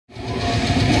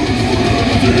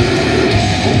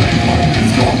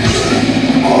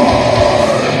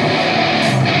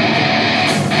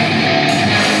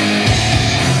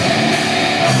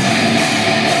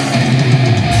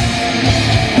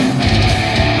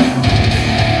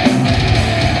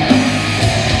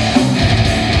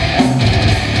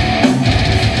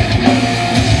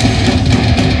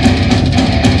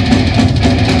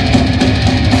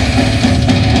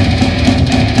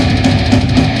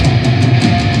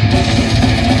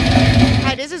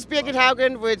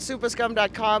Haugen with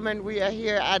Superscum.com, and we are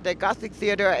here at the Gothic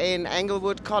Theater in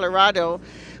Englewood, Colorado,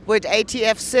 with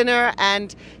ATF Sinner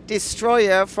and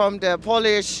Destroyer from the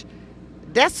Polish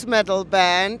death metal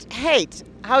band Hate.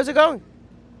 How's it going?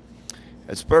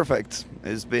 It's perfect.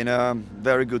 It's been a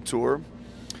very good tour.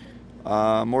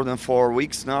 More than 4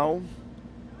 weeks now.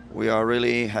 We are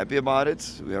really happy about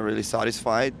it. We are really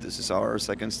satisfied. This is our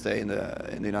second stay in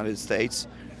the United States.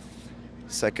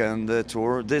 Second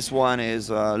tour. This one is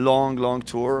a long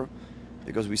tour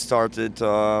because we started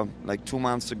like 2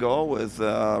 months ago with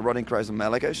Rotting Christ and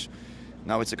Melekesh.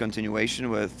 Now it's a continuation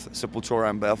with Sepultura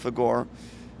and Belphegor.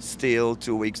 Still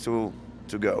 2 weeks to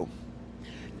go.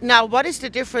 Now, what is the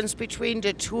difference between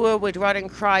the tour with Rotting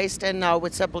Christ and now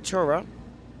with Sepultura?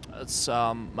 It's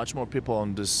much more people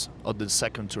on the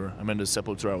second tour. I mean the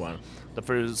Sepultura one. The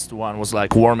first one was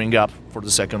like warming up for the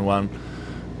second one,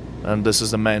 and this is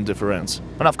the main difference.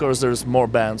 And of course there's more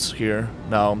bands here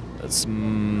now. It's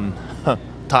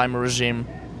time regime,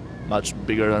 much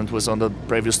bigger than it was on the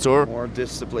previous tour. More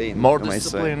discipline. More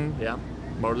discipline, yeah.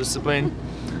 More discipline.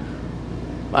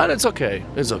 But it's okay.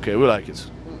 It's okay. We like it.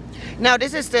 Now,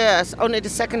 this is only the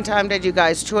second time that you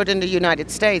guys toured in the United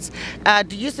States.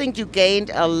 Do you think you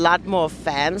gained a lot more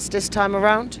fans this time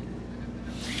around?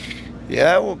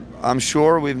 Yeah, well, I'm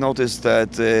sure we've noticed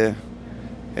that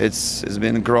it's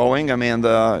been growing. I mean,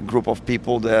 the group of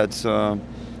people that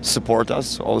support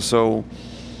us. Also,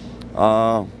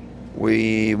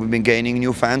 we've been gaining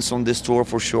new fans on this tour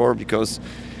for sure, because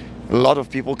a lot of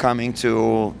people coming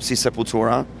to see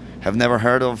Sepultura have never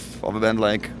heard of a band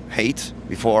like Hate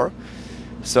before.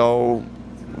 So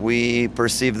we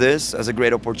perceive this as a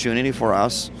great opportunity for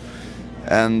us.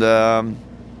 And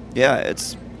yeah,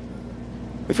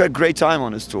 we've had a great time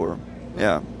on this tour.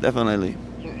 Yeah, definitely.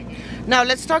 Now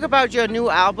let's talk about your new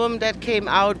album that came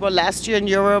out last year in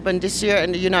Europe and this year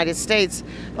in the United States.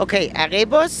 Okay,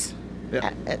 Erebus.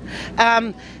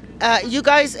 Yeah. You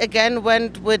guys again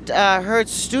went with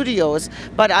Hertz Studios,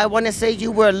 but I want to say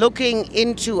you were looking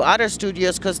into other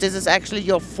studios because this is actually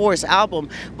your fourth album.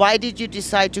 Why did you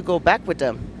decide to go back with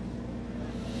them?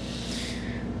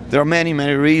 There are many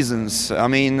reasons. I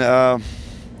mean, at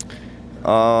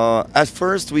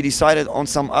first we decided on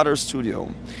some other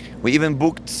studio. We even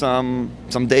booked some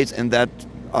dates in that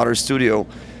other studio,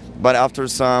 but after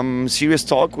some serious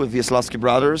talk with Wiesławski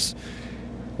brothers,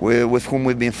 with whom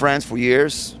we've been friends for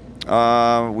years,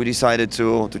 we decided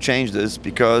to change this,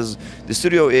 because the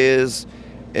studio is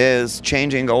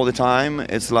changing all the time.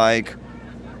 It's like,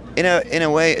 in a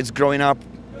way, it's growing up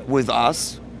with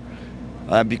us,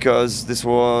 because this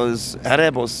was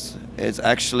Erebus. It's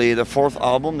actually the fourth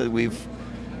album that we've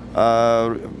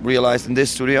realized in this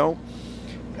studio,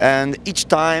 and each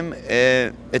time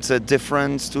it's a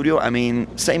different studio. I mean,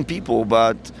 same people,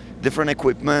 but different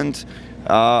equipment,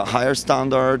 higher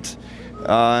standard.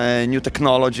 New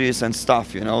technologies and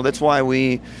stuff, you know. That's why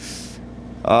we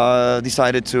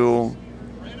decided to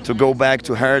go back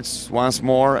to Hertz once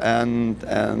more and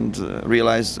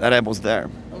realize Erebus there.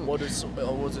 What is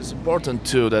important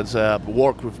too, that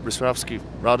work with Wiesławski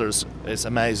brothers is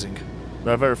amazing.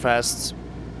 They're very fast.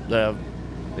 They're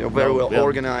very well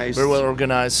organized. Very well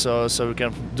organized, so we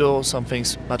can do some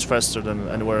things much faster than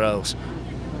anywhere else.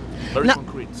 Very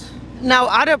concrete. Now,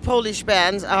 other Polish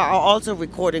bands are also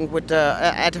recording with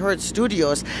at Hertz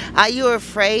Studios. Are you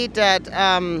afraid that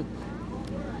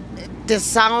the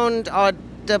sound or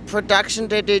the production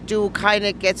that they do kind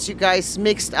of gets you guys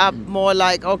mixed up more,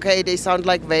 like, okay, they sound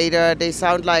like Vader, they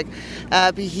sound like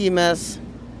Behemoth?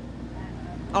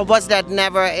 Or was that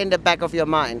never in the back of your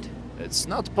mind? It's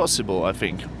not possible, I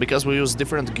think, because we use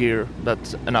different gear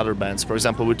than other bands. For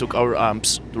example, we took our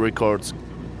amps to record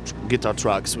guitar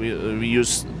tracks. We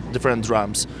use different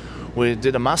drums. We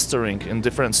did a mastering in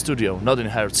different studio, not in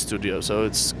Hertz studio, so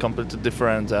it's completely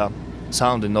different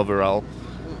sounding overall.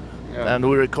 Yeah. And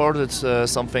we recorded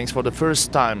some things for the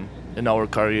first time in our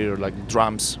career, like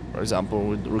drums, for example.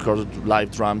 We recorded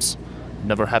live drums,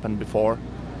 never happened before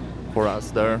for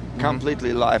us there.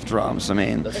 Completely live drums, I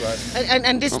mean. That's right.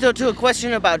 And this to a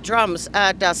question about drums.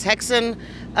 Does Hexen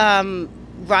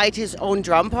write his own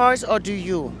drum parts, or do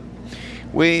you?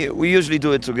 We usually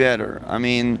do it together. I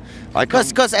mean,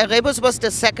 because Erebus was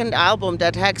the second album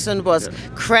that Hexen was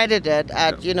credited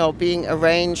at, you know, being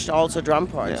arranged also drum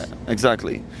parts. Yeah,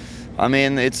 exactly. I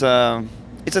mean, it's a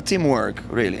teamwork,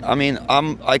 really. I mean,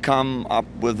 I come up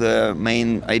with the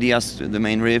main ideas, the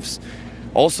main riffs,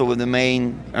 also with the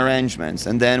main arrangements,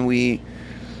 and then we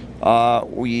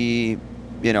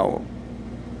you know,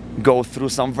 go through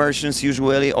some versions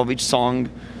usually of each song.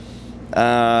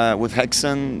 With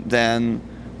Hexen, then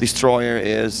Destroyer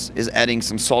is adding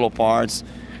some solo parts.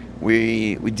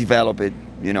 we develop it,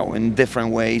 you know, in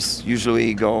different ways.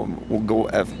 Usually we'll go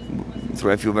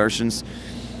through a few versions.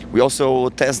 We also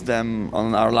test them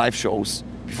on our live shows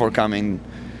before coming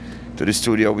to the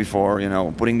studio, before, you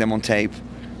know, putting them on tape.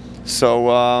 So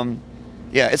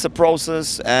yeah, it's a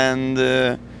process, and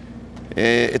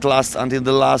it lasts until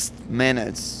the last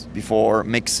minutes before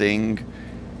mixing,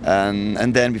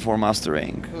 and then before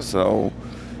mastering. So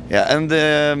yeah,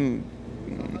 and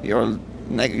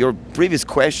your previous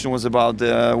question was about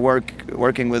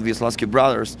working with Wiesławski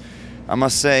brothers. I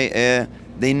must say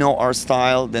they know our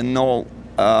style, they know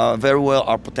very well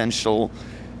our potential.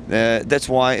 That's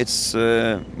why it's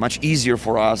much easier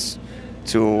for us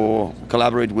to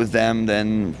collaborate with them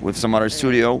than with some other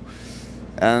studio.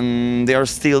 And they are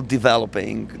still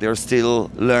developing, they are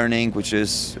still learning, which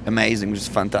is amazing, which is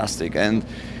fantastic, and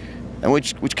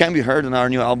which can be heard in our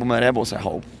new album Erebos, I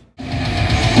hope.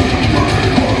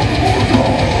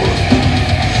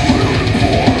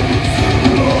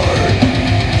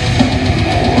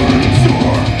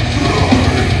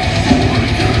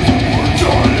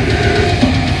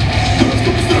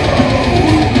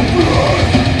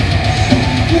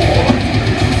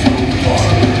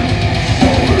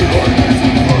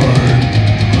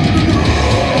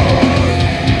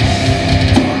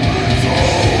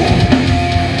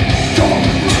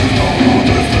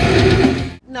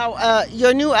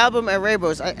 Your new album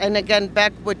Erebos, and again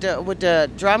back with the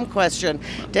drum question,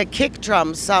 the kick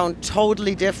drums sound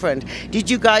totally different. Did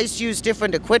you guys use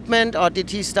different equipment, or did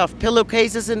he stuff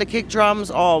pillowcases in the kick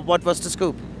drums, or what was the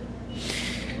scoop?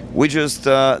 We just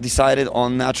decided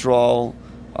on natural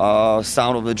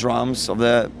sound of the drums, of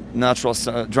the natural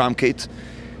drum kit,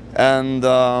 and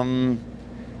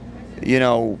you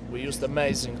know, we used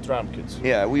amazing drum kits.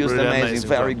 Yeah, we used really amazing,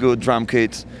 very good drum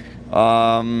kit.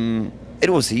 It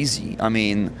was easy. I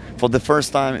mean, for the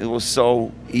first time, it was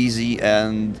so easy,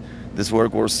 and this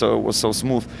work was so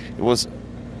smooth. It was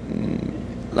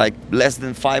like less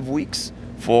than 5 weeks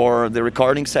for the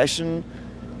recording session,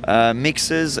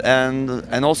 mixes,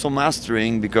 and also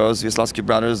mastering, because Wiesławski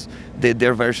brothers did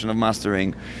their version of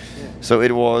mastering. Yeah. So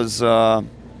it was,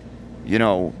 you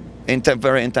know,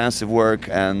 very intensive work,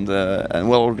 and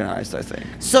well organized, I think.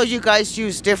 So you guys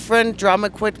use different drum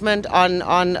equipment on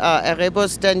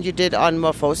Erebos than you did on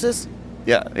Morphosis?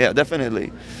 Yeah,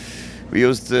 definitely. We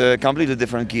used completely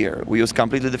different gear. We used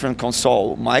completely different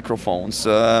console, microphones.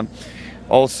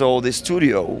 Also, the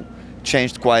studio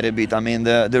changed quite a bit. I mean,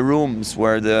 the rooms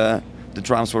where the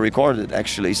drums were recorded,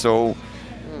 actually. So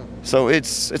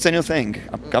it's a new thing,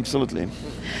 absolutely.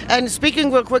 And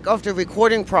speaking real quick of the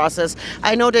recording process,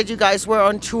 I know that you guys were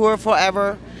on tour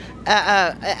forever,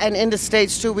 and in the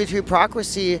States too with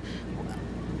Hypocrisy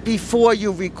before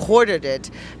you recorded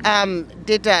it.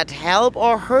 Did that help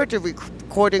or hurt the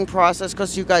recording process,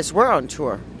 because you guys were on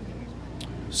tour?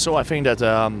 So I think that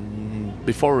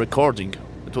before recording,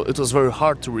 it was very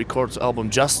hard to record the album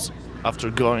just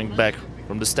after going back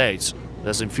from the States.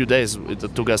 As in a few days,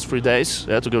 it took us 3 days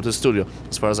to go to the studio,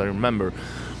 as far as I remember.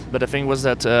 But the thing was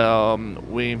that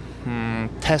we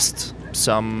test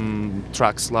some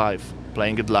tracks live,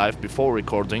 playing it live before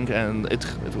recording, and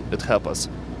it helped us.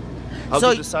 How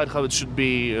to decide how it should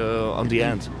be on the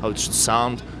end, how it should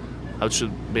sound, how it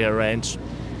should be arranged.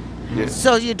 Yeah.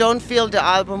 So you don't feel the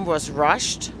album was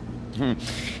rushed?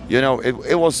 You know,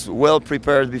 it was well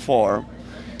prepared before,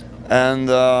 and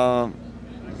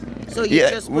so you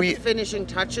just put the finishing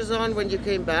touches on when you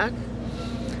came back?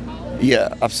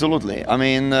 Yeah, absolutely. I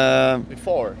mean,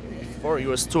 before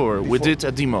US tour, we did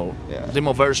a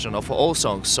demo version of all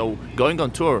songs. So going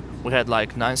on tour, we had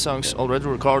like 9 songs already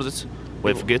recorded,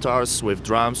 with guitars, with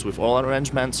drums, with all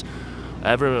arrangements.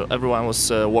 Everyone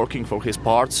was working for his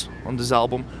parts on this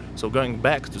album. So going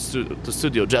back to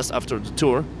studio just after the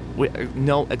tour, we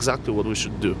know exactly what we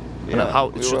should do and how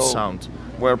it should sound.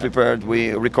 We're prepared.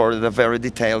 We recorded a very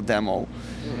detailed demo,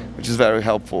 which is very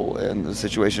helpful in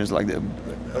situations like that.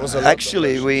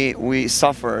 Actually, we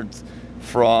suffered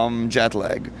from jet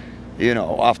lag, you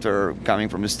know, after coming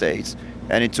from the States,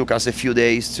 and it took us a few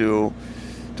days to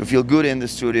feel good in the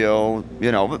studio,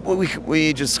 you know. But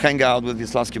we just hang out with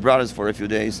Wiesławski brothers for a few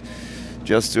days,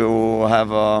 just to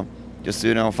have just to,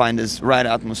 you know, find this right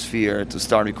atmosphere to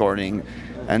start recording,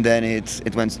 and then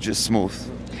it went just smooth.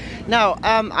 Now,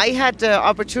 I had the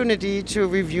opportunity to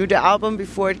review the album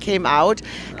before it came out,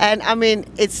 and I mean,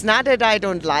 it's not that I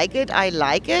don't like it, I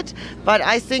like it, but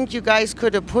I think you guys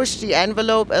could have pushed the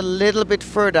envelope a little bit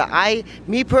further.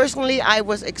 Me personally, I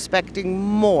was expecting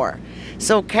more.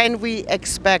 So can we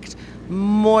expect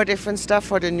more different stuff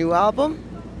for the new album?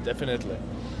 Definitely.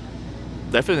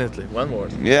 Definitely, one more.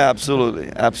 Yeah,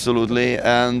 absolutely, absolutely,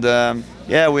 and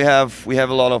yeah, we have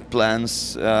a lot of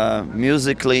plans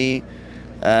musically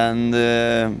and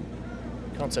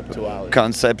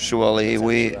conceptually.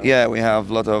 We have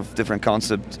a lot of different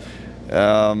concepts,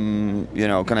 you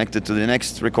know, connected to the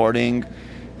next recording,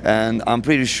 and I'm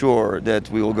pretty sure that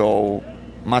we will go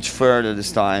much further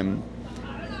this time.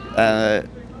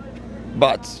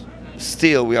 But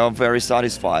still, we are very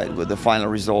satisfied with the final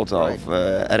result of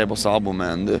Erebos album,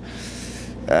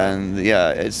 and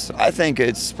yeah, I think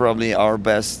it's probably our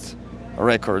best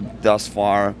record thus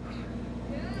far,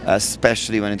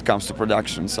 especially when it comes to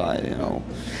production side, you know.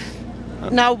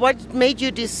 Now, what made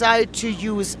you decide to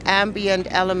use ambient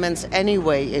elements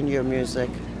anyway in your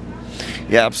music?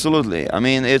 Yeah, absolutely. I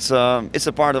mean, it's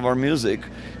a part of our music.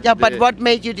 Yeah, but what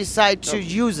made you decide to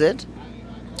use it?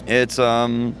 It's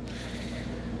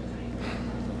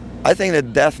I think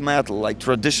that death metal, like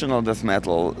traditional death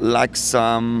metal, lacks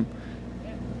some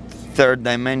third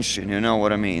dimension, you know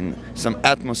what I mean? Some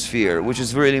atmosphere, which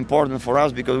is really important for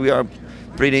us because we are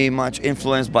pretty much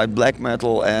influenced by black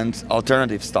metal and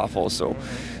alternative stuff also.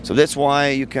 So that's why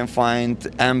you can find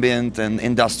ambient and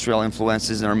industrial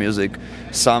influences in our music,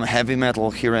 some heavy metal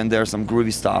here and there, some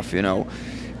groovy stuff, you know.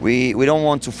 We don't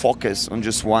want to focus on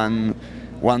just one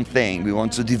thing. We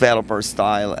want to develop our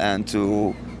style and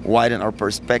to widen our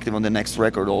perspective on the next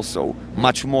record also,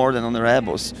 much more than on the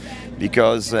Erebos,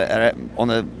 because on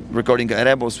the recording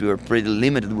Erebos we were pretty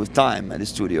limited with time at the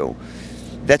studio.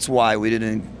 That's why we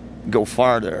didn't go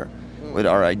farther with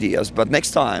our ideas. But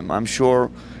next time, I'm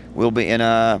sure we'll be in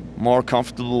a more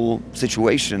comfortable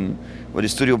situation with the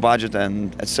studio budget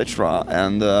and etc.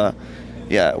 And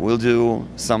yeah, we'll do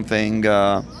something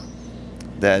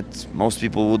that most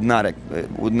people would not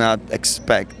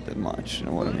expect that much. You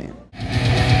know what I mean?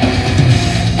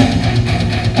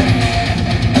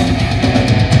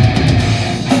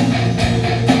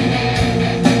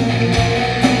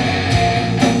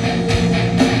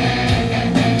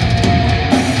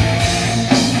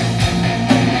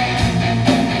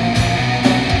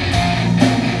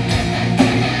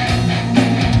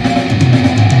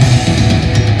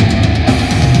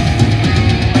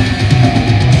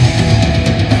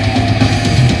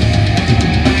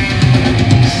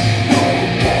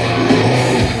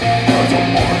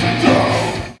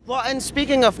 And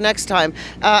speaking of next time,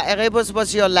 Erebos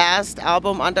was your last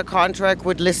album under contract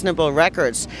with Listenable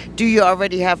Records. Do you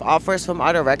already have offers from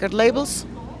other record labels?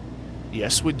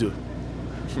 Yes, we do.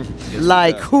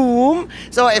 Like whom?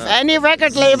 So if any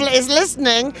record label is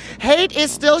listening, Hate is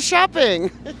still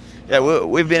shopping. Yeah,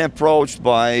 we've been approached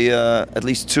by at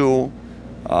least two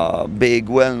big,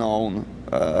 well-known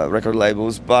record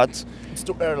labels, but it's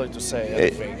too early to say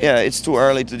anything. Yeah, it's too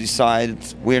early to decide.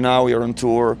 We are on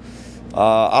tour.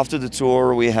 After the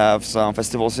tour, we have some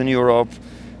festivals in Europe,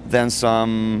 then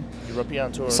some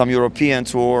European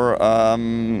tour.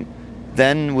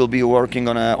 Then we'll be working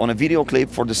on a video clip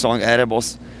for the song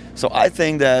Erebos. So I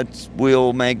think that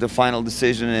we'll make the final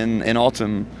decision in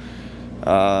autumn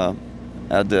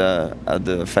at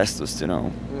the Festus, you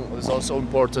know. It's also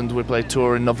important. We play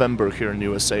tour in November here in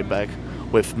USA back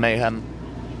with Mayhem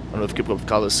and with Keep Up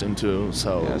Colors too.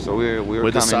 So, yeah, so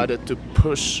we decided to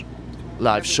push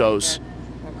live shows,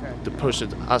 to push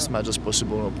it as much as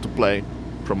possible, to play,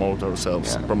 promote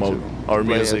ourselves, promote our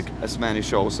music. As many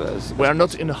shows as we are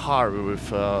not in a hurry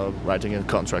with writing a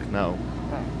contract now.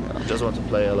 We just want to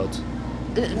play a lot.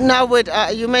 Now, with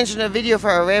you mentioned a video for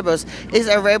Erebos. Is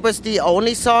Erebos the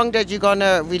only song that you're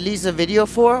gonna release a video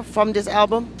for from this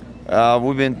album?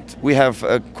 We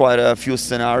have quite a few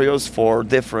scenarios for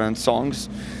different songs.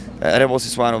 Erebos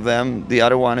is one of them. The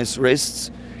other one is Wrists,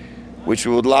 which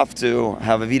we would love to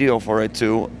have a video for it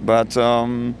too, but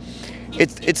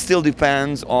it still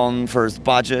depends on first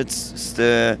budgets,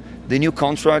 the new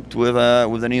contract with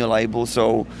a new label.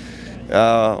 So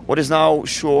what is now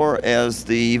sure is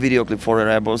the video clip for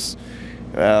Erebos.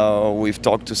 We've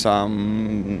talked to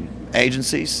some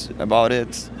agencies about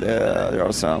it. There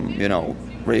are some, you know,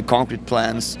 really concrete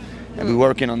plans, and we're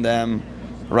working on them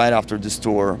right after this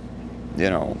tour.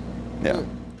 You know, yeah.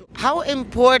 How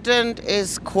important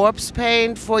is corpse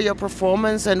paint for your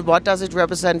performance, and what does it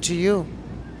represent to you?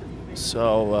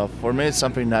 So for me it's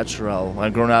something natural. I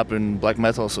grown up in black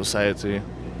metal society,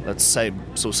 let's say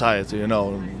society, you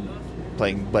know,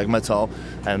 playing black metal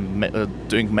and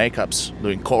doing makeups,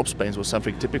 doing corpse paints was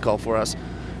something typical for us.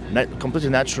 Completely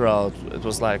natural. It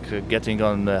was like getting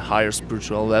on a higher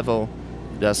spiritual level.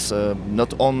 There's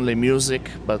not only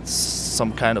music but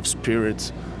some kind of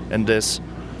spirit in this.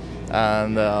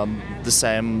 And the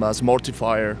same as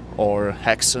Mortifier or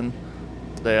Hexen.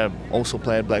 They also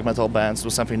play black metal bands. It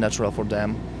was something natural for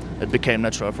them. it became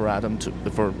natural for Adam to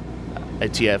for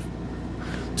ATF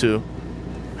too,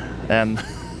 and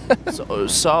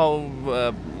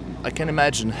I can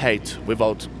imagine hate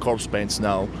without corpse paints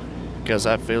now, because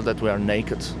I feel that we are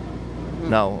naked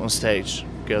now on stage,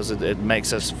 because it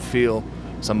makes us feel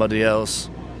somebody else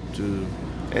to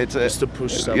just to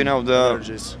push some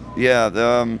energies.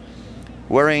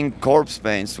 Wearing corpse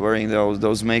paints, wearing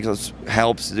those makes us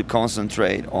helps to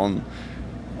concentrate on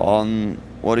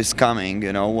what is coming,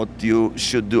 you know, what you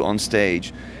should do on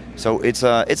stage. So it's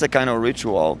a kind of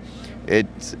ritual.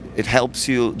 It helps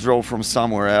you draw from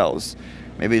somewhere else.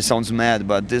 Maybe it sounds mad,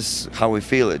 but this is how we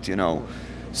feel it, you know.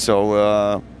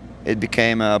 So it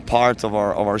became a part of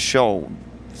our show,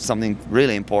 something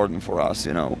really important for us,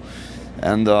 you know.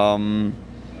 And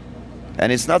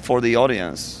it's not for the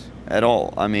audience at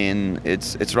all. I mean,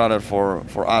 it's rather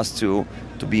for us to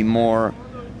be more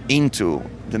into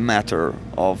the matter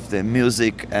of the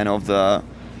music and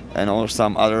or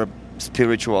some other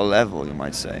spiritual level, you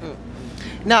might say.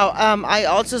 Now, I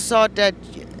also saw that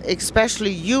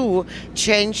especially you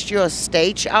changed your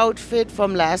stage outfit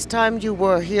from last time you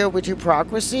were here with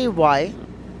Hypocrisy. Why?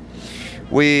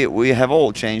 We have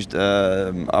all changed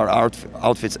our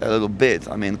outfits a little bit.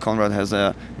 I mean, Konrad has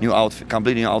a new outfit,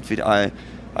 completely new outfit. I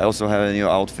also have a new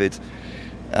outfit.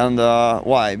 And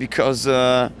why? Because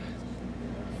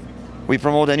we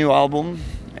promote a new album.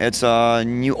 It's a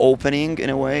new opening in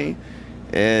a way.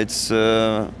 It's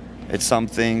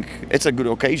something. It's a good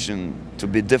occasion to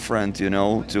be different, you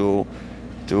know, to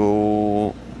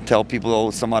tell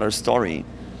people some other story.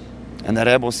 And that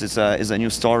Rebos is a new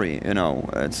story, you know.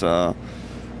 It's a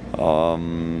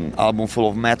album full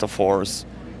of metaphors,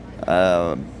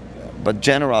 but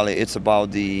generally it's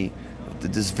about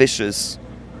this vicious,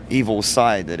 evil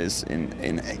side that is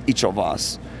in each of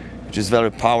us, which is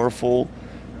very powerful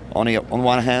on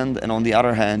one hand, and on the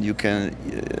other hand,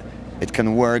 it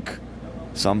can work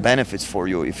some benefits for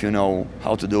you if you know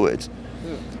how to do it.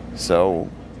 So,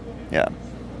 yeah.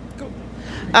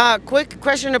 Quick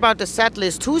question about the set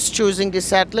list. Who's choosing the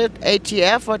set list?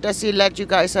 ATF, or does he let you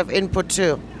guys have input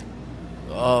too?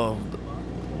 Oh,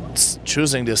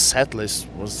 choosing the set list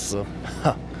was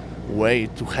way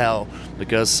to hell,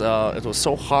 because it was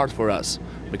so hard for us,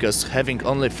 because having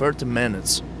only 30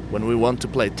 minutes when we want to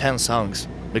play 10 songs,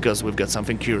 because we've got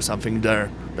something here, something there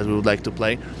that we would like to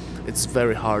play, it's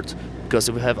very hard, because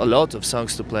if we have a lot of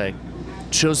songs to play,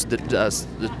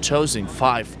 choosing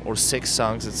 5 or 6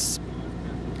 songs, it's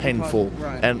painful.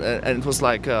 Right. And it was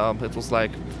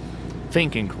like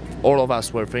thinking, all of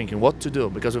us were thinking what to do,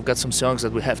 because we've got some songs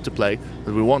that we have to play,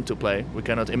 that we want to play. We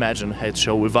cannot imagine a hate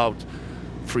show without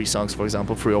 3 songs, for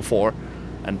example, 3 or 4,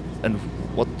 and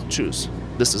what to choose.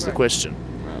 This is the question.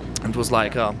 It was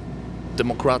like a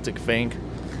democratic thing,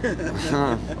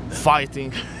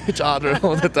 fighting each other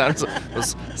all the time. So it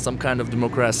was some kind of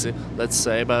democracy, let's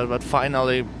say, but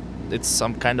finally it's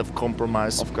some kind of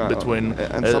compromise between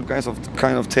some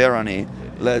kind of tyranny.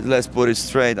 Let's put it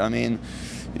straight. I mean,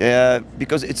 yeah,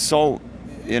 because it's so,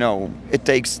 you know, it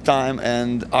takes time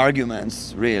and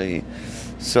arguments really.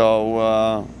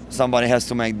 So somebody has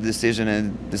to make the decision,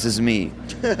 and this is me.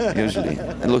 Usually,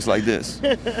 it looks like this.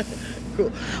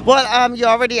 Cool. Well, you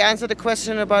already answered the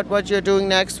question about what you're doing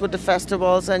next with the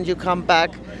festivals, and you come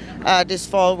back this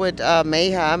fall with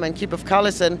Mayhem and Keep of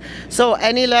Collison. So,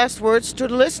 any last words to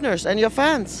the listeners and your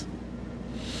fans?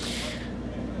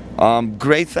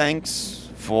 Great thanks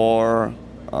for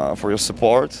your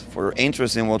support, for your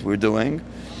interest in what we're doing.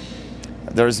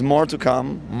 There is more to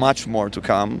come, much more to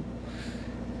come.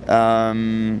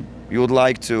 We would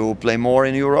like to play more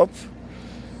in Europe.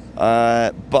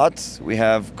 But we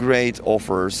have great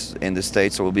offers in the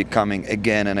States, so we'll be coming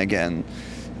again and again.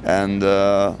 And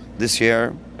this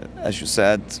year, as you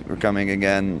said, we're coming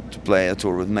again to play a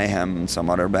tour with Mayhem and some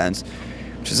other bands,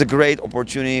 which is a great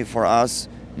opportunity for us,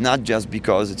 not just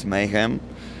because it's Mayhem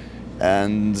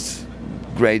and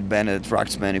great band that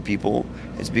attracts many people.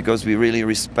 It's because we really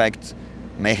respect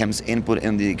Mayhem's input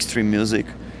in the extreme music.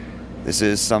 This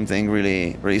is something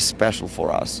really, really special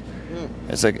for us.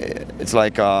 It's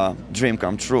like a dream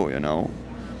come true, you know.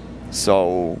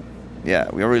 So, yeah,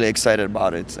 we're really excited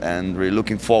about it, and we're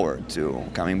looking forward to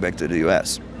coming back to the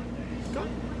US.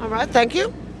 All right, thank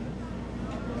you.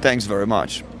 Thanks very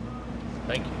much.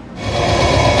 Thank you.